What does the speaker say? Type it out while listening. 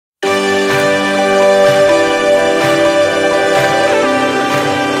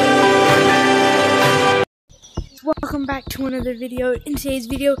to another video. In today's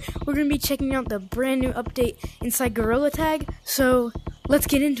video, we're going to be checking out the brand new update inside Gorilla Tag. So, let's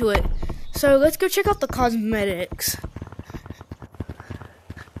get into it. So, let's go check out the cosmetics.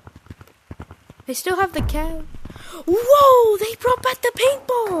 They still have the cat. Whoa! They brought back the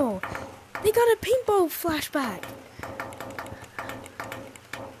paintball! They got a paintball flashback.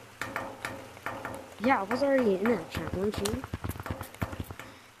 Yeah, I was already in that chat, weren't you?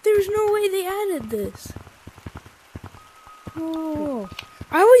 There's no way they added this. Oh,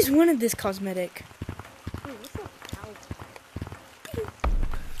 I always wanted this cosmetic. Wait, what's that?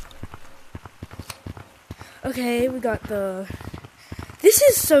 Okay, we got the... This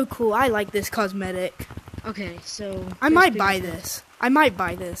is so cool. I like this cosmetic. Okay, so... I might buy this. I might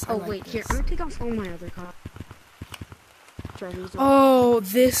buy this. Oh, wait, here. I'm gonna take off all my other cards. Oh,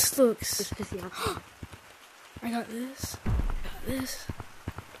 this looks... Just pissy off. I got this. I got this.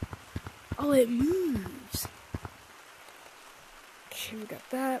 Oh, it moves. Okay, we got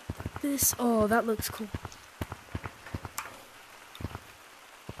that. This. Oh, that looks cool.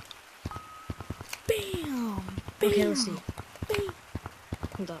 Bam! Bam! Okay, let's see. Bam.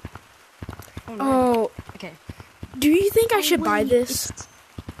 Hold up. Oh, no. Oh. Okay. Do you think I should buy this?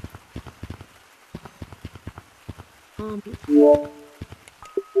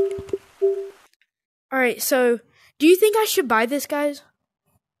 Alright, so, do you think I should buy this, guys?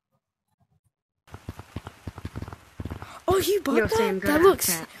 Oh, you bought that? Sam, That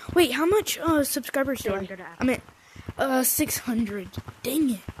looks... Wait, how much subscribers do I? I'm at 600.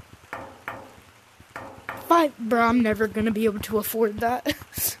 Dang it. Bro, I'm never gonna be able to afford that.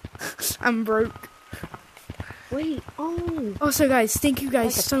 I'm broke. Wait, oh. Also, guys, thank you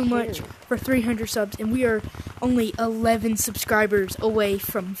guys so much for 300 subs, and we are only 11 subscribers away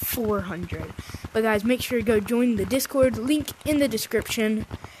from 400. But guys, make sure to go join the Discord, link in the description,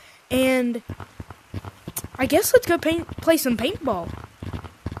 and I guess let's go play some paintball.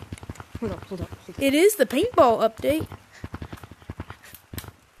 Hold up. It is the paintball update.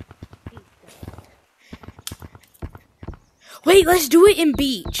 Wait, let's do it in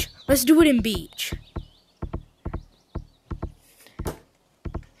beach. Let's do it in beach.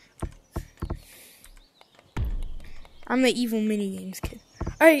 I'm the evil minigames kid.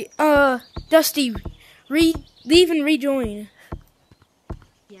 Alright, Dusty, leave and rejoin.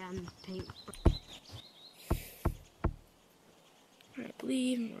 Yeah, I'm paint. Alright,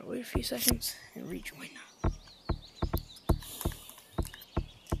 leave, and we'll wait a few seconds, and rejoin.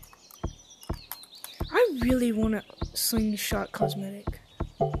 I really want a slingshot cosmetic.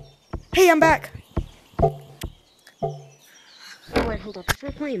 Hey, I'm back! Oh, wait, hold up. If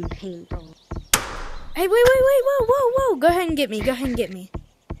we're playing paintball. Hey, wait, whoa. Go ahead and get me.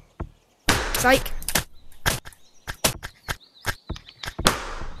 Psych.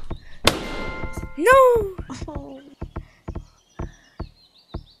 No! Oh.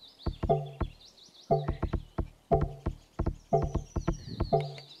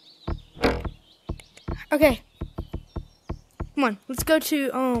 Okay. Come on, let's go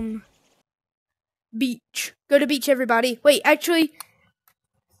to, beach. Go to beach, everybody. Wait, actually...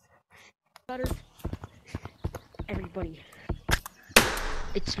 Butter. Everybody.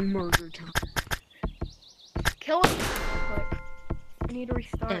 It's murder time. Kill him. I need to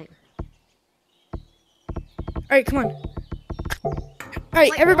restart. Dang. Alright, come on.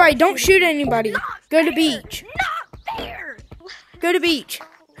 Alright, everybody, don't shoot anybody. Go to beach. Not fair. Go to beach.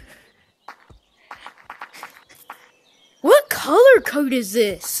 What color code is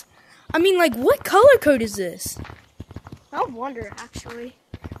this? I mean, like, what color code is this? I wonder, actually.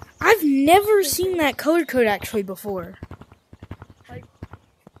 I've never seen that color code actually before. Like,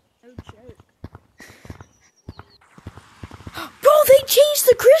 no joke. Bro, they changed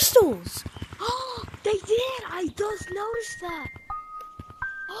the crystals! Oh, they did! I just noticed that.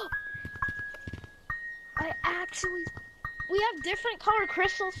 Oh, we have different color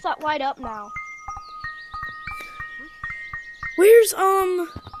crystals that light up now. Where's,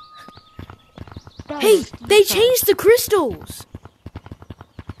 Hey, they changed the crystals!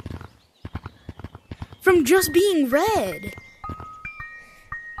 From just being red.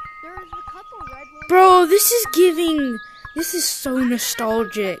 There's a couple red ones. Bro, this is so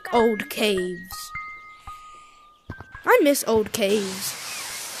nostalgic. Old caves. I miss old caves.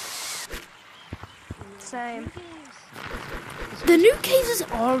 Same. The new caves is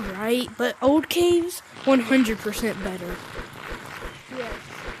alright, but old caves, 100% better. Yes.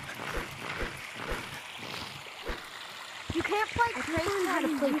 You can't play crazy. I had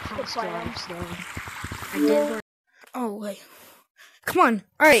to play past lives, though. I did. Oh, wait. Come on.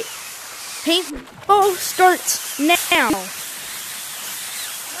 Alright. Paintball starts now.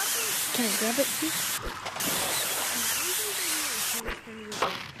 Can I grab it, please?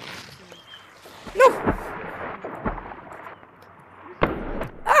 No!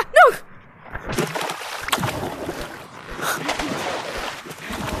 Ah, no!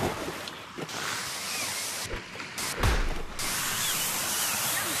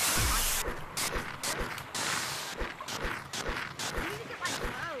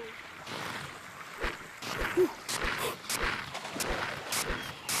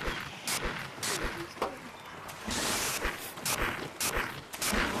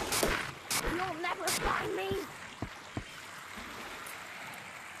 You'll never find me.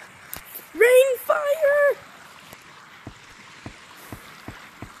 Rain fire!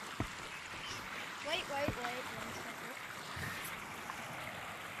 Wait. 1 second.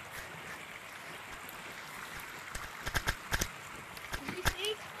 Did you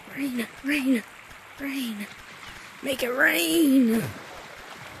see? Rain, rain, rain. Make it rain.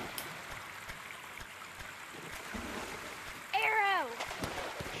 Arrow.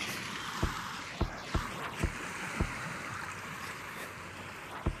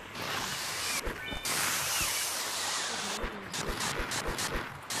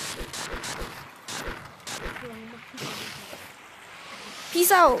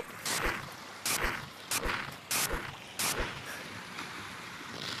 Peace out.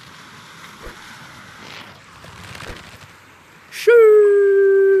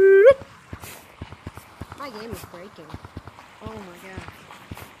 Shoot. My game is breaking. Oh my god.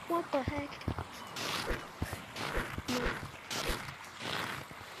 What the heck?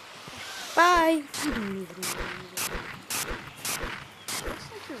 Bye. You don't even know anything. Looks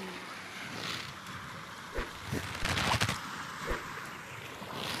like you're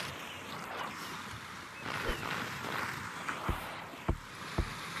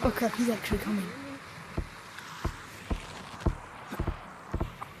Oh crap, he's actually coming.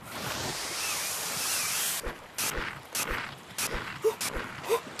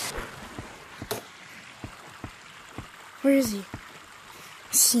 Where is he? I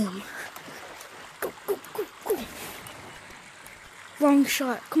see him. Go, go, go, go. Wrong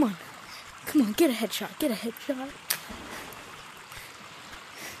shot. Come on. Come on, get a headshot. Get a headshot.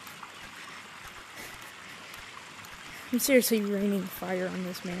 I'm seriously raining fire on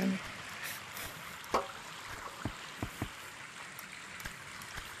this man.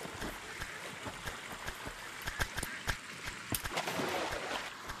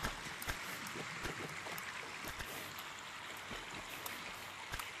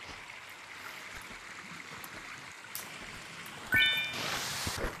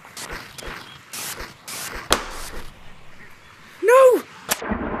 No!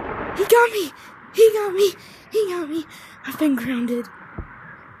 He got me! He got me! He got me! I've been grounded.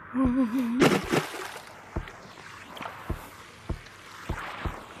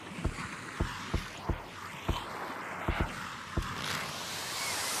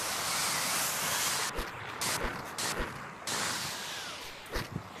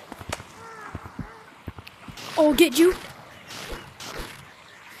 I'll get you.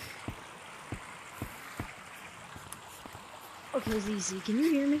 Okay, ZZ, can you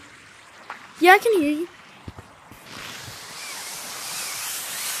hear me? Yeah, I can hear you.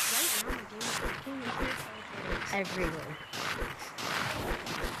 Right now, my game is breaking and everywhere.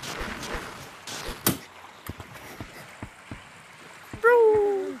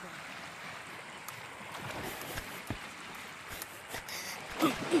 Bro.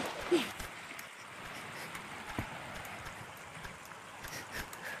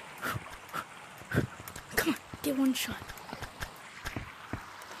 Come on, get one shot.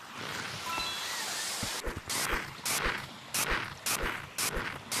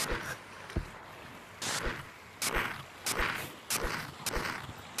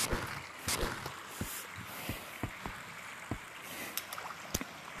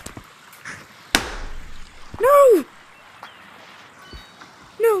 No!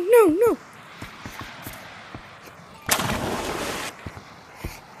 No, no, no.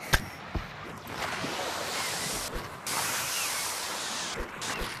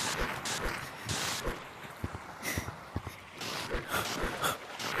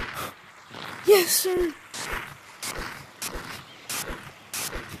 Yes, sir.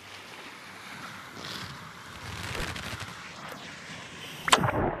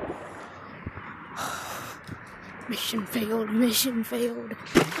 Mission failed, mission failed.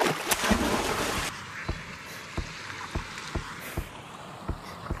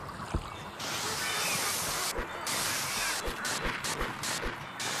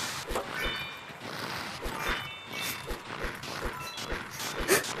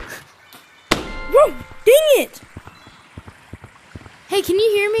 Whoa, dang it! Hey, can you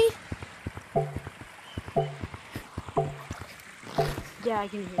hear me? Yeah, I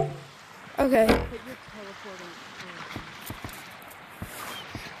can hear you. Okay. But you're teleporting.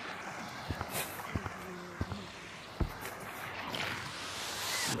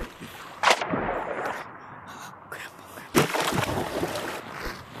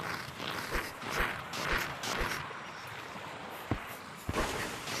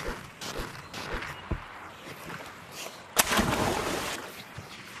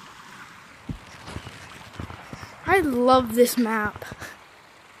 I love this map.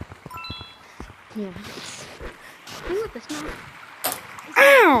 Yeah. Hey, look, this map.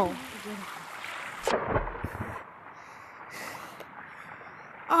 Ow!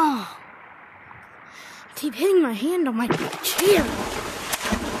 Oh. I keep hitting my hand on my chair.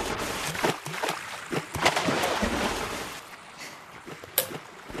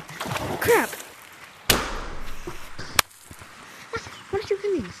 Crap. What did you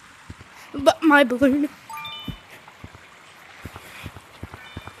give me? But my balloon.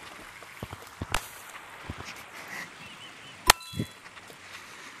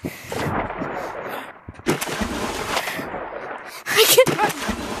 I cannot.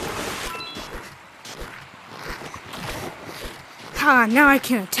 Ah, now I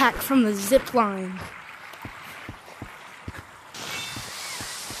can attack from the zip line.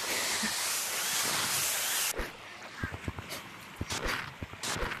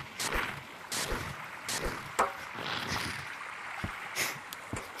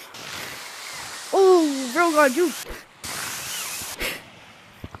 Oh, bro, got you.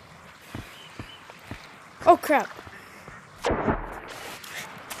 Oh, crap.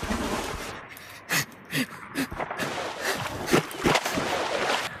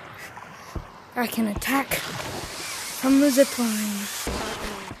 I can attack from the zip line.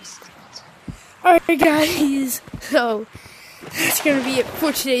 Alright, guys. So, that's going to be it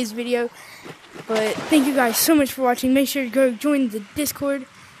for today's video. But thank you guys so much for watching. Make sure to go join the Discord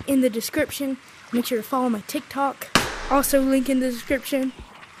in the description. Make sure to follow my TikTok. Also, link in the description.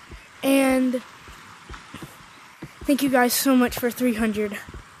 And thank you guys so much for 300.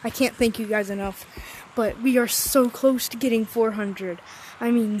 I can't thank you guys enough. But we are so close to getting 400. I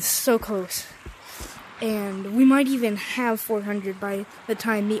mean, so close. And we might even have 400 by the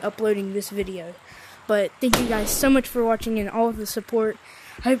time me uploading this video. But thank you guys so much for watching and all of the support.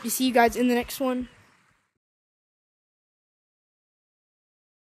 I hope to see you guys in the next one.